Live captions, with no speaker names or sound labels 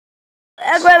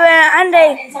And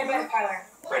they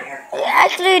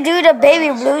actually do the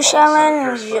baby blue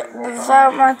challenge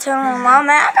without my telling my mom.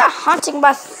 Man, I got hunting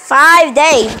by 5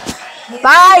 days.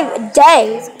 5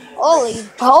 days. Holy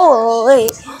holy.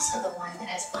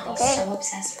 Okay.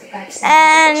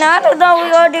 And I don't know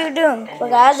what we're doing. But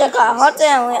guys, I got hunted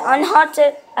and we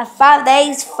unhunted at 5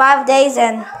 days, 5 days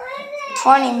and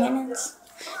 20 minutes.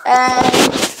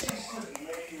 And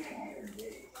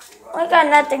we got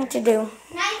nothing to do.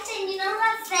 Nathan, you know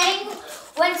that thing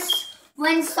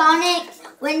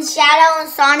when Shadow and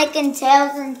Sonic and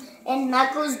Tails and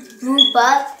Knuckles group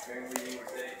up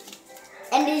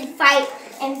and then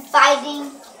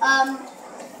fighting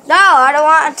No, I don't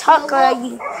want to talk with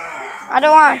you. I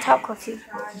don't want to talk with you.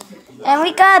 And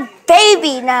we got a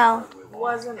baby now.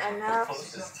 Wasn't enough.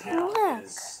 Look.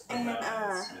 And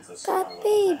Got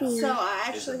baby. so I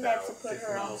actually had to put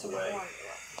her on some more.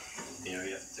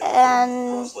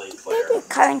 And baby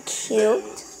kind of cute.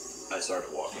 I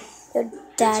started walking. Your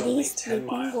daddy's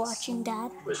sleeping, watching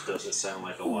dad. Which doesn't sound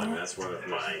like a lot. That's one of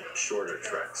my shorter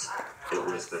treks. It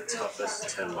was the toughest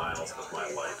 10 miles of my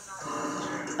life.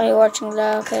 Are you watching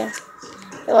that? Okay.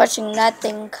 You're watching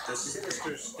nothing.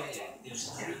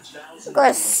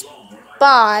 Go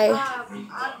spy.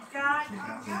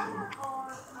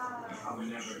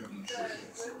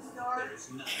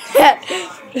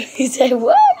 He said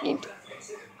what?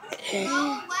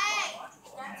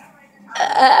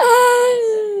 Oh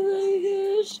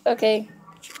my gosh. Okay.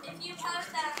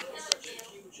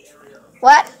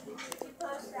 What?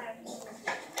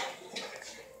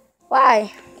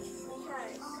 Why?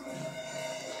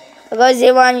 Because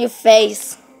they want your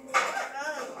face.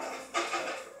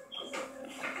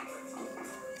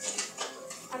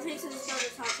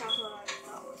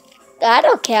 I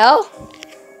don't care.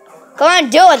 Go on,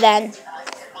 do it then.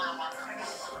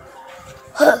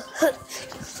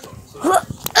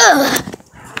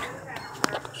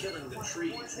 Killing the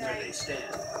trees where they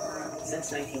stand.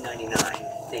 Since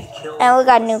 1999, they've killed And we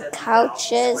got new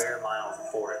couches. square miles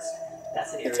of forest.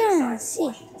 That's an I area can't size see.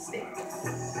 Washington State.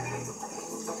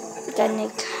 We got new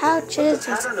couches.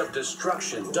 Pattern of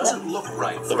destruction doesn't look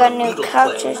right We for got a new beetle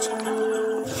couches.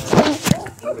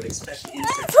 I would expect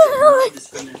insects to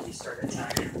indiscriminately start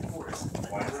attacking the forest.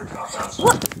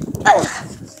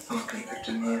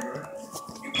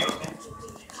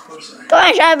 Go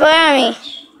on, try to blame me.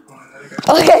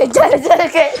 Okay,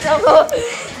 okay,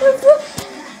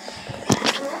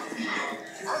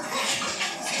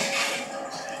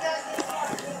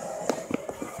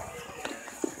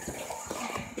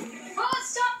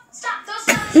 Stop, don't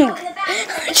stop. In the back.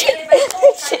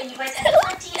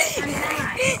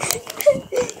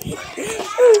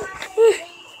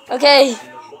 Okay,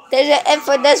 there's an end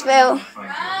for this video.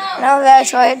 No,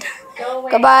 that's right.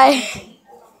 Goodbye.